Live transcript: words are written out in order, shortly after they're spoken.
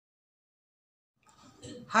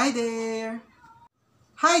Hi there!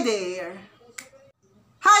 Hi there!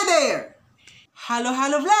 Hi there! Halo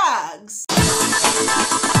Vlogs!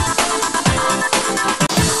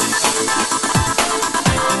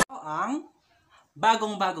 Ang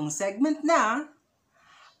bagong-bagong segment na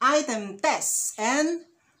Item Test and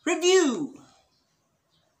Review!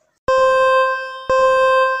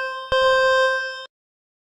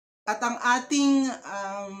 At ang ating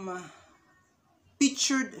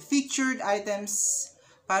featured items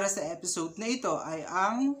para sa episode na ito ay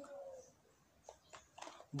ang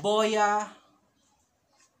BOYA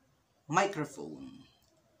microphone.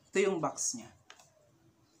 Ito yung box niya.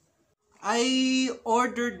 I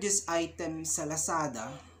ordered this item sa Lazada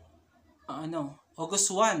August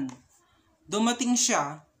 1. Dumating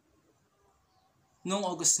siya noong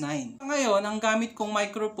August 9. Ngayon, ang gamit kong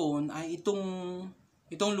microphone ay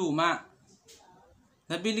itong luma.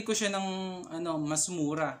 Nabili ko siya ng mas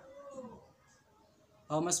mura.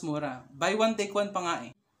 Mas mura. Buy one take one pa nga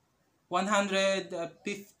eh.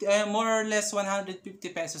 150 more or less 150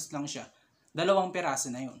 pesos lang siya. 2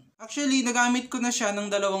 piraso na 'yon. Actually, nagamit ko na siya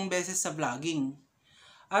ng 2 beses sa vlogging.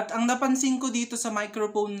 At ang napansin ko dito sa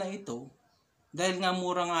microphone na ito, dahil nga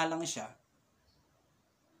mura nga lang siya.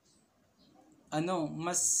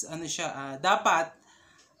 Dapat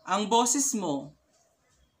ang boses mo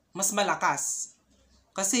mas malakas.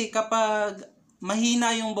 Kasi kapag mahina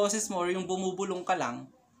yung boses mo or yung bumubulong ka lang,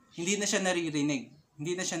 hindi na siya naririnig.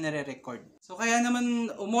 Hindi na siya nare-record. So kaya naman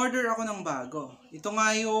umorder ako ng bago. Ito nga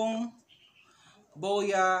yung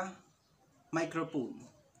BOYA microphone.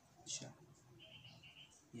 Siya.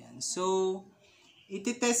 Yan. So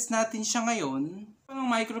iti-test natin siya ngayon. Ang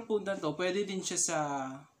microphone na to, pwede siya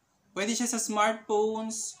sa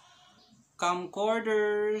smartphones,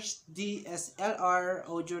 camcorders, DSLR,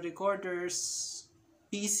 audio recorders,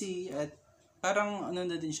 PC, at parang na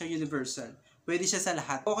din siya, universal. Pwede siya sa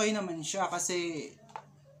lahat. Okay naman siya kasi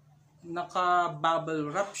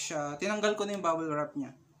naka-bubble wrap siya. Tinanggal ko na yung bubble wrap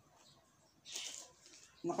niya.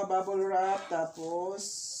 Naka-bubble wrap, tapos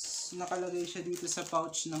nakalagay siya dito sa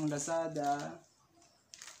pouch ng Lazada.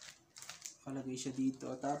 Nakalagay siya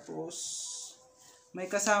dito. Tapos may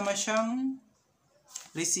kasama siyang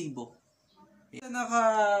resibo.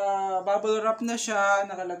 Naka-bubble wrap na siya,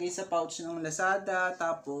 nakalagay sa pouch ng Lazada,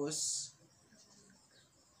 tapos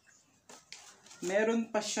meron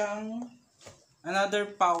pa siyang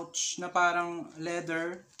another pouch na parang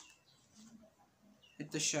leather.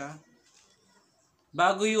 Ito siya.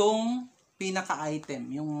 Bago yung pinaka-item,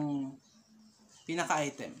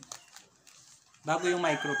 bago yung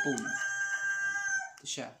microphone. Ito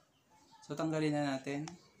siya. So tanggalin na natin.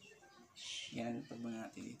 Yan, pagmuna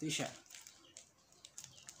natin. Ito siya.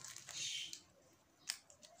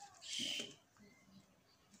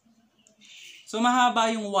 So mahaba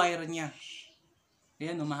yung wire niya.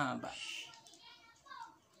 Ayan, mahaba.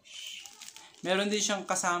 Meron din siyang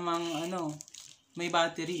kasamang may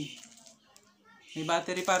battery. May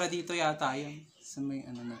battery para dito yata yun. Sa may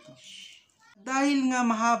na to. Dahil nga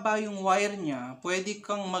mahaba yung wire niya, pwede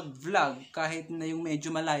kang mag-vlog kahit na yung medyo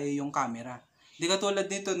malayo yung camera. Hindi katulad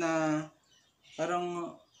nito na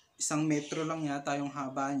parang 1 metro lang yata yung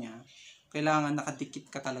haba niya. Kailangan nakadikit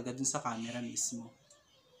ka talaga dun sa camera mismo.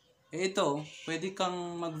 Ito, pwede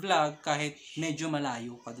kang mag-vlog kahit medyo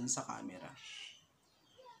malayo ka dun sa camera.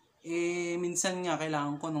 Minsan nga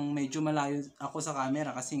kailangan ko nung medyo malayo ako sa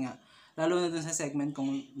camera kasi nga, lalo na dun sa segment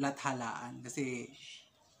kong lathalaan. Kasi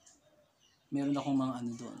meron akong mga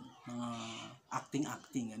doon, mga acting, ang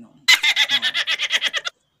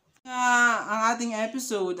ating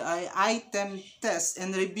episode ay Item Test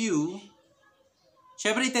and Review.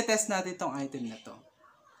 Syempre, itetest natin tong item na to.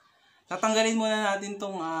 Tatanggalin muna natin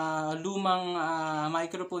tong lumang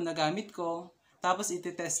microphone na gamit ko. Tapos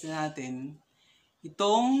itetest natin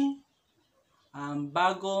itong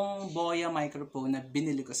bagong BOYA microphone na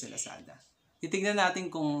binili ko sa Lazada. Titignan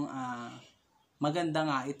natin kung maganda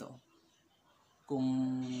nga ito. Kung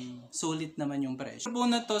sulit naman yung presyo.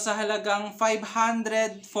 Microphone na to sa halagang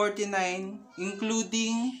 549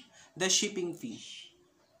 including the shipping fee.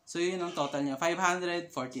 So yun ang total niya,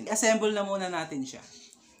 549. Assemble na muna natin siya.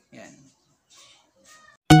 Yan.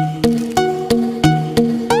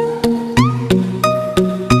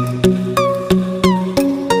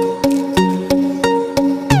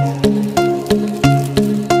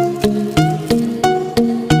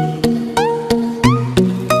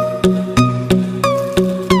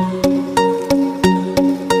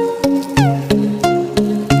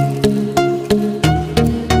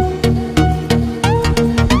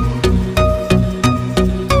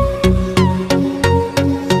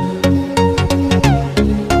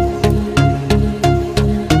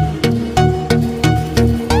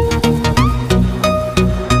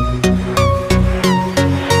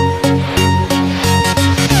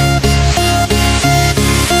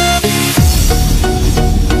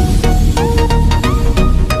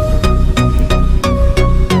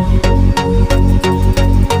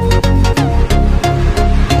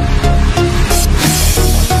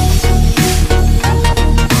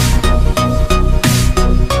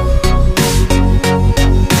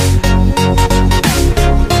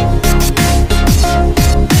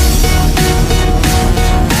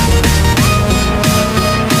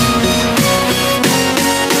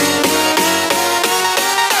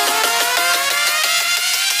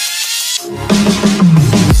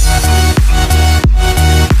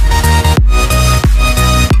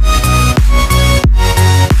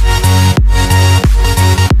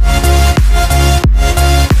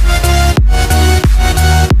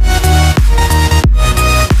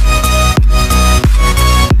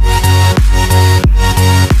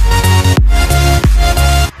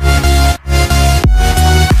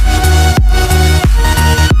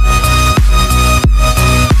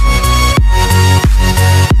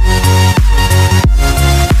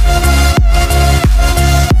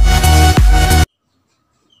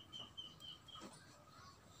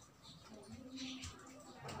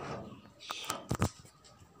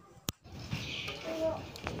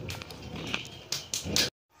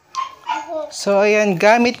 So, ayan,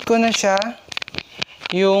 gamit ko na siya.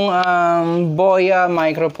 Yung BOYA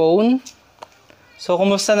microphone. So,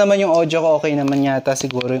 kumusta naman yung audio ko? Okay naman yata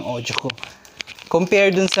siguro yung audio ko.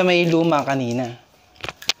 Compare dun sa may luma kanina.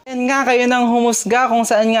 Ayan nga, kayo nang humusga kung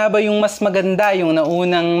saan nga ba yung mas maganda, yung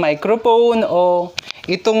naunang microphone o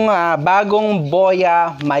itong bagong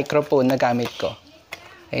BOYA microphone na gamit ko.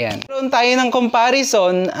 Ayan. Meron tayo ng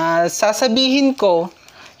comparison, sasabihin ko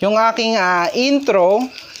yung aking intro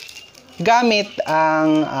gamit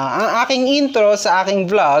ang aking intro sa aking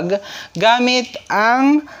vlog gamit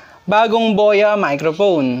ang bagong BOYA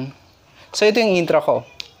microphone. So ito yung intro ko.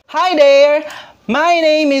 Hi there! My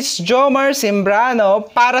name is Jomar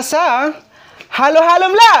Sembrano para sa Halo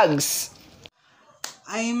Halo Vlogs!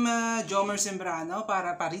 I'm Jomar Sembrano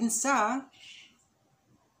para pa rin sa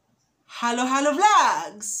Halo Halo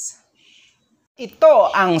Vlogs!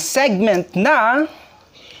 Ito ang segment na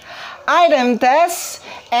Item Test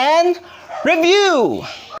and Review!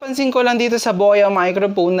 Pansin ko lang dito sa BOYA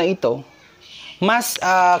microphone na ito, mas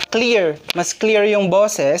clear yung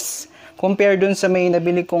boses compare dun sa may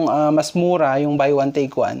nabili kong mas mura, yung buy one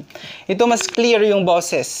take one. Ito mas clear yung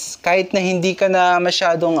boses. Kahit na hindi ka na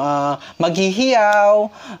masyadong maghihiyaw,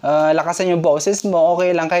 lakasan yung boses mo,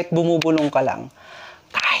 okay lang kahit bumubulong ka lang.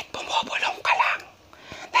 Kahit bumubulong ka lang,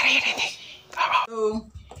 naririnig. So,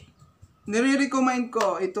 nire-recommend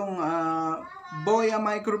ko itong BOYA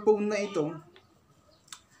microphone na ito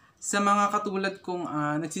sa mga katulad kong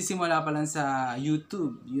nagsisimula pa lang sa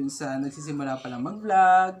YouTube, yung sa nagsisimula pa lang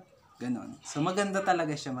mag-vlog, ganon. So maganda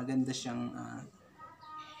talaga siya, maganda siyang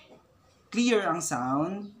clear ang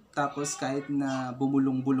sound, tapos kahit na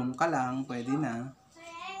bumulong-bulong ka lang, pwede na.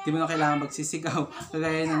 Hindi mo na kailangan magsisigaw,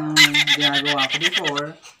 kagaya ng ginagawa ko before,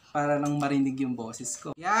 para lang marinig yung boses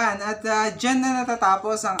ko. Yan, at dyan na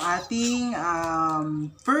natatapos ang ating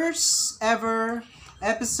first ever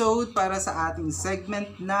episode para sa ating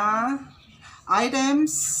segment na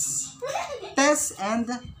Items, Test, and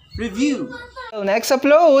Review. So next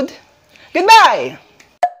upload, goodbye!